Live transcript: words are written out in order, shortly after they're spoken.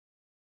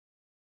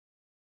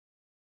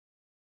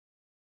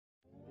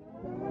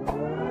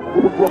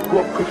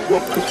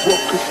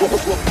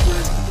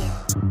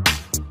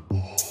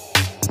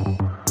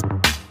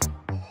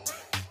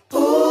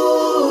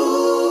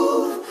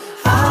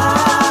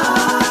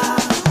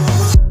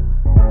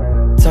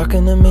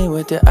Talking to me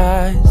with your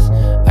eyes,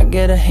 I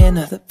get a hint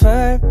of the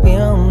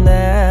perfume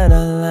that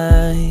I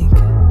like.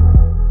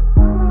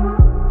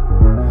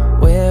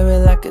 Wear it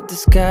like a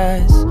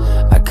disguise,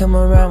 I come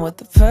around with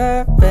the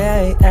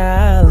perfect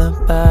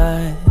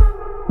alibi.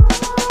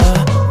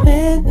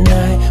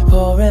 Midnight,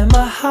 pouring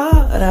my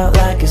heart out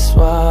like it's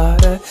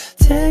water.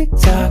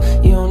 Tick-tock,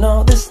 you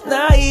know this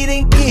night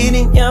ain't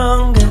getting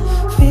younger.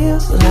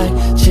 Feels like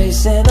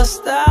chasing a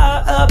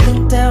star up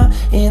and down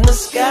in the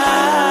sky.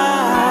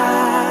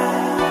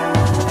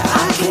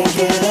 I can't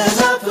get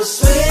enough of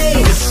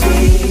sweet,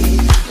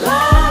 sweet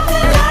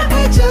loving like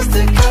we're just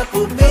a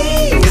couple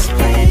bees,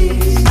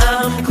 please.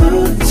 I'm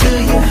good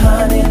to you,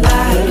 honey,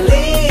 like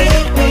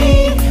leave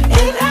me,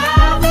 and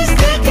I'll be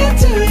sticking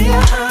to you.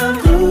 I'm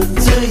good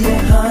to you,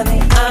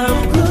 honey,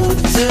 I'm good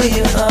to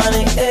you,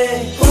 honey, hey.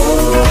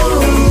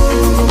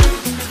 Ooh,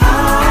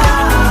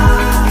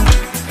 ah,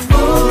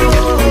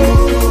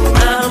 ooh,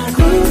 I'm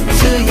good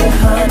to you,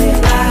 honey,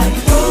 like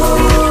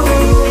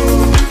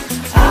ooh,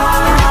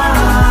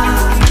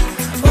 ah,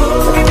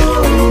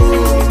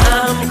 ooh,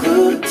 I'm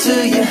good to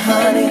you,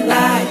 honey,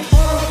 like.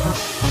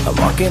 I'm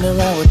walking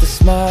around with a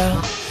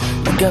smile,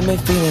 you got me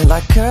feeling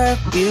like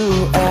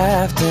curfew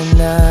after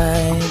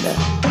 9.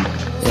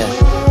 Yeah,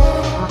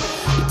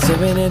 you're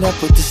tearing it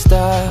up with the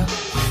style.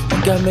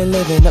 You got me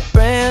living a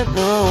brand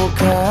new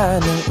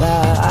kind of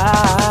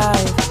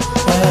life.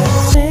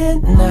 At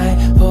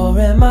midnight,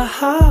 pouring my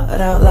heart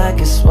out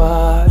like it's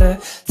water.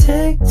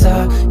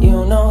 Tick-tock,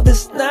 you know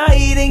this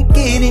night ain't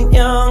getting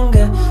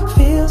younger.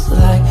 Feels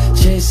like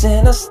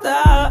chasing a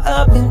star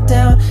up and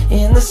down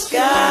in the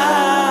sky.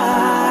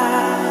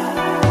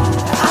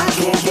 I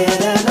can't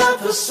get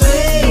enough of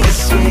sweet,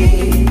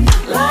 sweet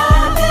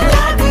loving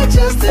like we're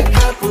just a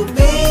couple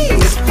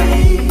bees,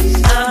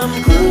 please.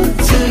 I'm good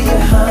to you,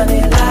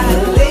 honey,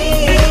 like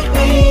leave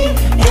me,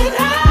 and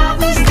I'll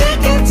be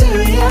sticking to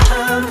you.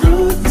 I'm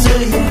good to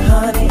you,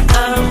 honey,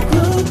 I'm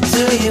good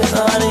to you,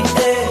 honey,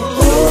 hey.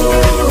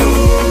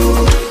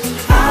 Ooh,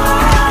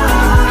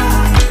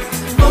 ah,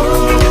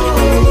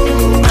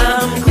 ooh,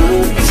 I'm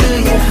good to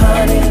you,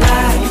 honey,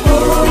 like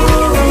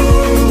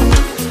ooh,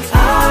 ah,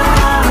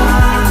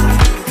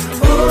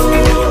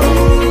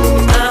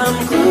 ooh, I'm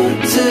good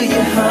to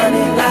you,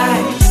 honey,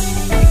 like.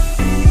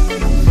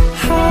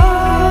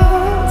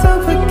 Oh,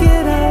 don't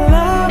forget I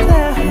love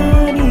that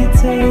honey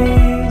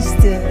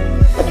taste,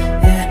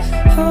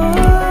 yeah. Oh,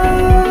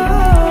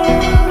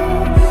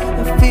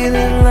 I'm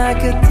feeling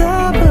like a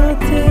double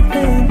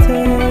dipping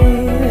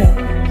day.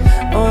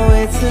 Oh,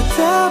 it's a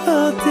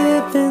double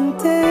dipping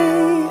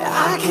day. I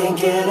can't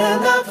get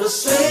enough of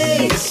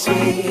sweet,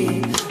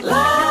 sweet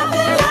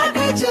loving like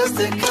we're just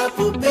a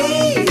couple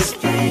bees,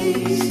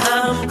 please.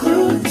 I'm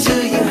good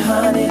to you,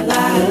 honey,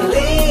 like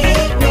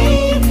leave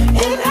me,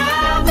 and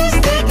I'll be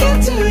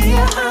sticking to you.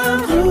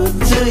 I'm good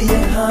to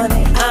you,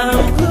 honey,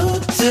 I'm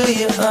good to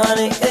you,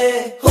 honey.